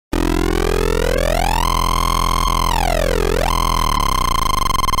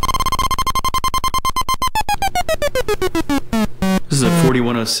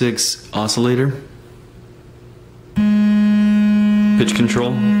106 oscillator, pitch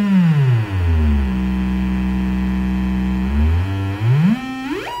control,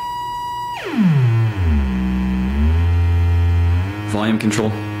 volume control,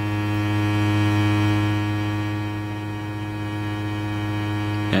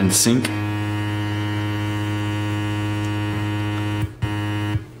 and sync.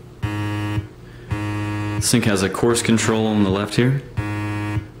 Sync has a coarse control on the left here.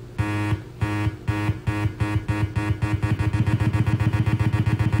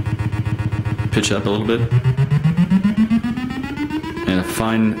 Pitch up a little bit. And a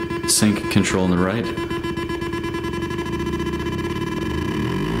fine sync control on the right.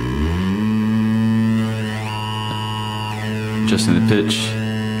 Adjusting the pitch,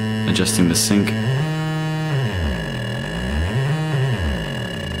 adjusting the sync.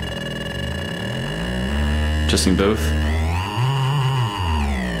 Adjusting both.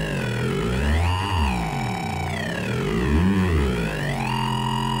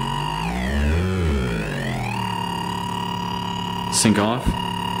 Sync off.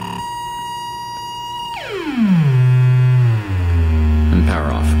 And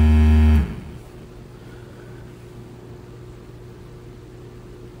power off.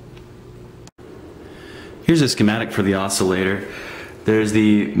 Here's a schematic for the oscillator. There's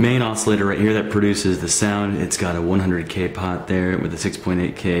the main oscillator right here that produces the sound. It's got a 100K pot there with a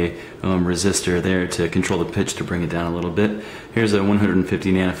 6.8K resistor there to control the pitch to bring it down a little bit. Here's a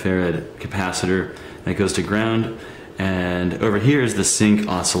 150 nanofarad capacitor that goes to ground. And over here is the sync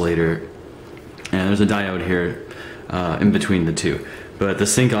oscillator. And there's a diode here in between the two. But the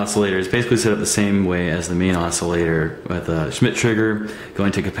sync oscillator is basically set up the same way as the main oscillator with a Schmitt trigger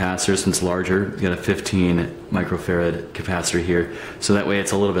going to capacitor since it's larger. You've got a 15 microfarad capacitor here, so that way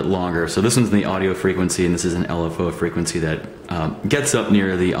it's a little bit longer. So this one's in the audio frequency and this is an LFO frequency that gets up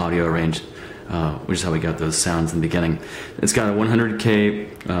near the audio range, which is how we got those sounds in the beginning. It's got a 100K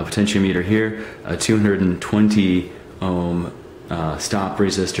potentiometer here, a 220 ohm stop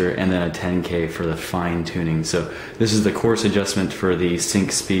resistor, and then a 10K for the fine tuning. So this is the coarse adjustment for the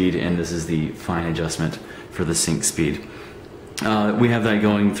sync speed, and this is the fine adjustment for the sync speed. We have that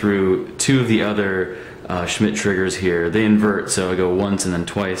going through two of the other Schmitt triggers here. They invert, so I go once and then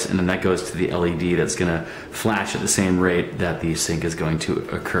twice, and then that goes to the LED that's going to flash at the same rate that the sync is going to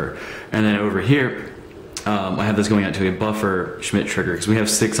occur. And then over here, I have this going out to a buffer Schmitt trigger because we have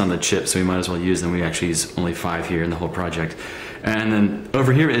 6 on the chip, so we might as well use them. We actually use only 5 here in the whole project. And then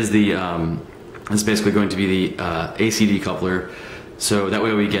over here is the it's basically going to be the AC decoupler, so that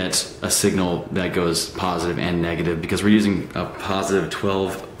way we get a signal that goes positive and negative because we're using a positive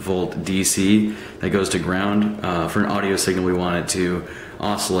 12 volt DC that goes to ground. For an audio signal we want it to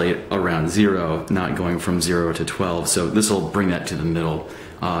oscillate around 0, not going from 0 to 12, so this will bring that to the middle.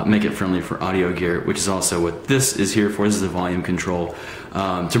 Make it friendly for audio gear, which is also what this is here for. This is the volume control,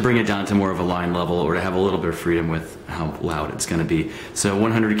 to bring it down to more of a line level or to have a little bit of freedom with how loud it's going to be. So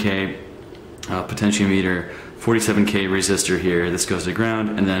 100K potentiometer, 47K resistor here, this goes to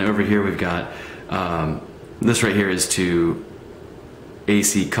ground, and then over here we've got, this right here is to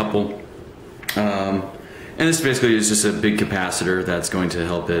AC couple, and this basically is just a big capacitor that's going to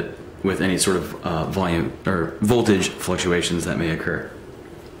help it with any sort of volume or voltage fluctuations that may occur.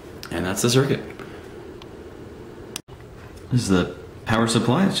 And that's the circuit. This is the power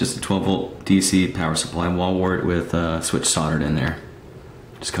supply. It's just a 12 volt DC power supply, wall wart with a switch soldered in there.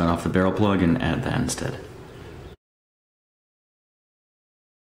 Just cut off the barrel plug and add that instead.